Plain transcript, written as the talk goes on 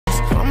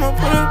I'ma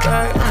put it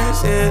back on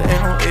his head,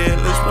 ain't no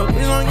earless, but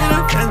please don't get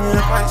offended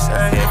if I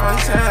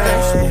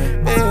say,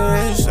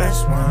 bitch,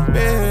 that's my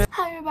bitch.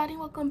 Hi everybody,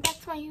 welcome back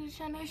to my YouTube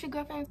channel. It's your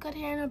girlfriend Cut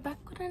here, and I'm back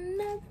with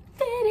another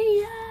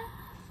video.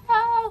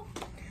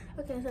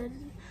 Okay,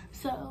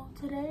 so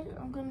today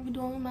I'm gonna be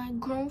doing my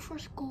grown for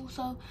school.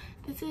 So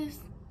this is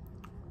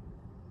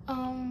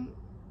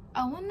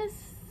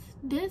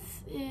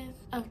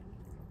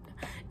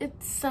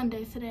it's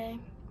Sunday today.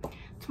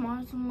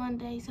 Tomorrow's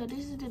Monday, so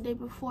this is the day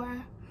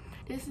before.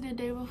 This is the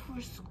day before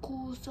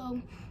school.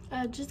 So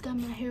I just got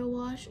my hair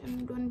washed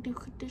and I'm gonna do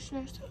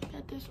conditioner. So I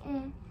got this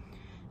on.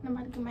 I'm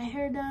about to get my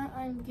hair done.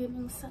 I'm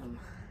getting some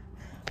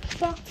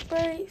box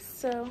braids.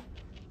 So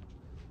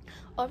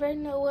I already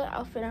know what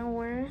outfit I'm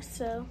wearing.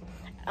 So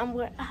I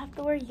have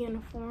to wear a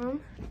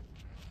uniform.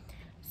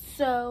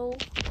 So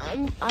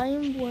I'm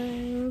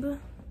wearing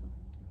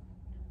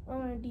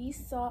these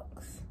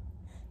socks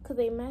because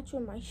they match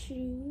with my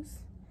shoes.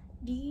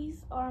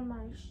 These are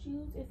my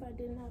shoes if I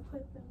did not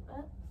put them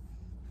up.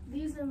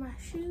 These are my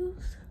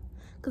shoes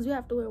because you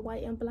have to wear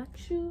white and black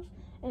shoes,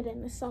 and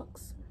then the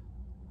socks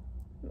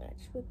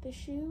match with the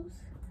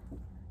shoes.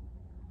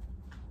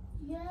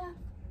 Yeah.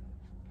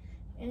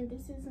 And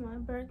this is my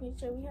burgundy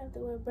shirt. We have to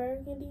wear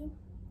burgundy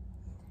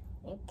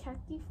and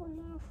khaki for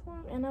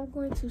uniform, and I'm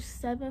going to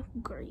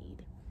 7th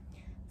grade.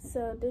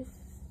 So this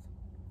is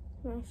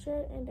my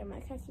shirt and then my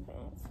khaki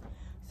pants.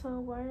 So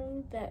I'm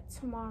wearing that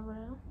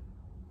tomorrow.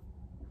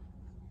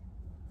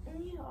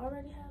 And yeah, I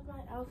already have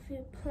my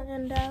outfit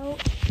planned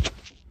out.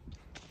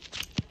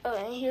 Oh,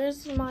 and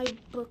here's my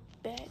book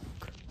bag.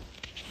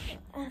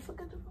 I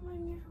forgot to put my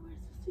mirror where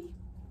it's to see.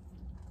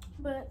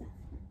 But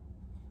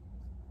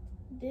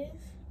this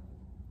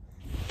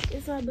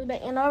is my book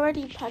bag. And I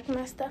already packed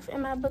my stuff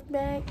in my book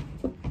bag.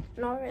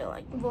 And I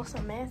already bought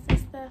some masks and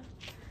stuff.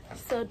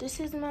 So this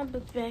is my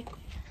book bag.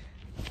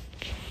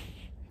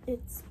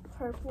 It's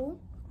purple.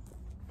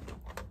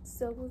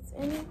 So what's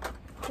in it?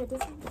 Okay,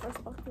 this is the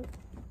first box.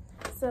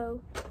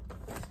 So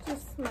it's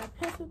just my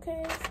pencil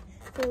case.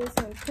 There was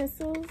some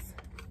pencils.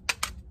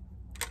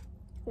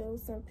 There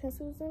was some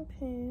pencils and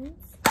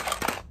pens.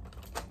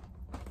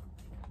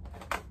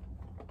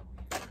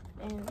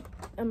 And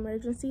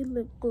emergency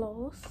lip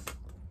gloss.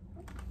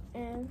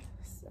 And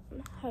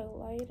some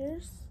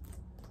highlighters.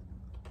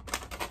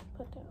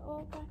 Put that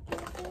all back in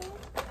there.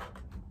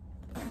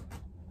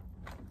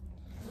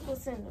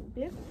 What's in the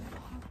big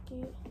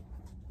pocket?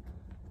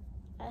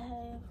 I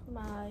have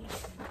my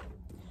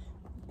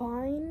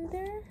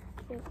binder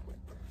with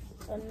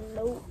a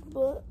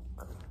notebook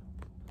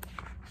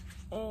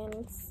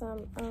and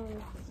some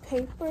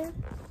paper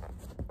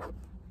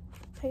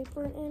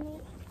in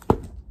it.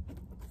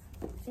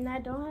 And I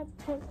don't have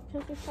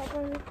pencil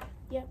sharpener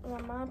yet.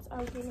 My mom's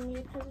out getting me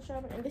a pencil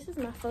sharpener, and this is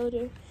my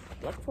folder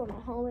for my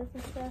homework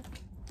and stuff.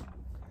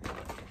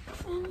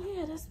 And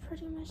yeah, that's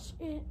pretty much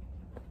it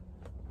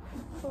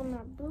for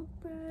my book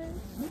bag.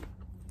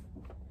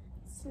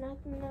 It's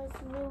nothing else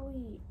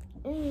really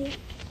in it.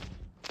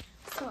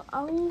 So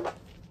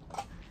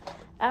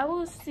I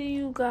will see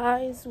you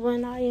guys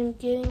when I am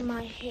getting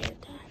my hair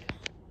done.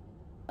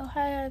 Oh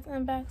hi guys,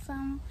 I'm back. So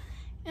I'm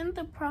in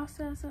the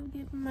process of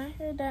getting my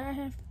hair done. I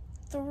have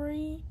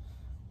 3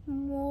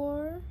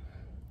 more.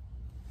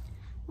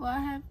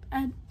 Well,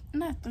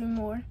 not 3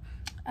 more.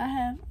 I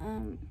have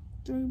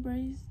 3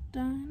 braids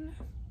done.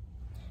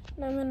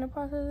 And I'm in the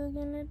process of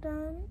getting it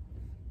done.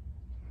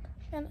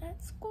 And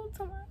at school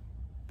tomorrow.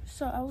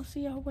 So I will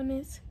see y'all when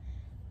it's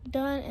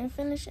done and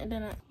finished. And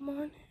then good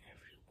morning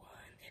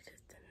everyone. It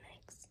is the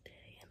next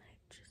day and I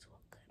just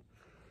woke up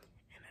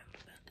and I'm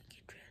about to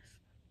get dressed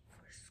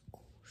for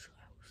school. So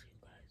I will see you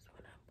guys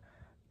when I'm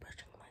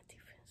brushing my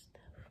teeth and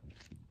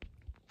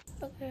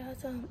stuff. Okay,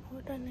 so I'm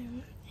all done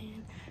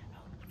and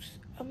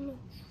I'm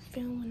gonna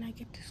film when I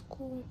get to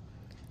school.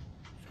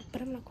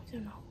 But I'm not gonna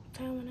film the whole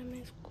time when I'm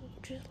in school.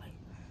 Just like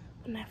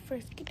when I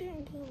first get there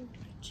and then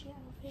my chair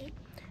outfit.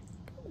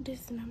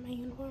 This is not my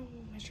uniform,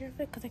 my chair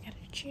outfit because I got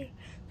a chair.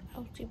 So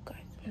I'll see you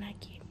guys when I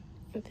get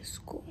into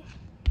school.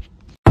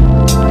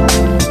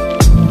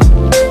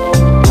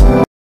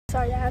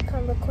 Sorry, I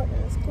couldn't record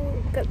in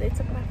school because they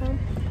took my phone.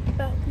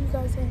 But if you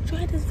guys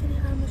enjoyed this video,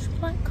 how much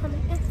like,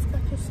 comment, and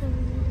subscribe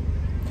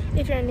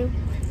if you're new.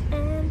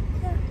 And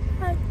yeah,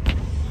 bye.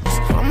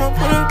 I'ma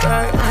put it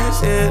back on his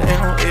head,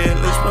 ain't no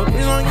earless, but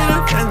please don't get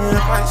offended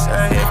if I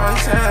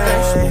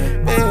say,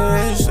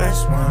 bitch,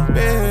 that's my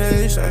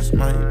bitch, that's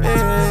my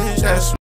bitch.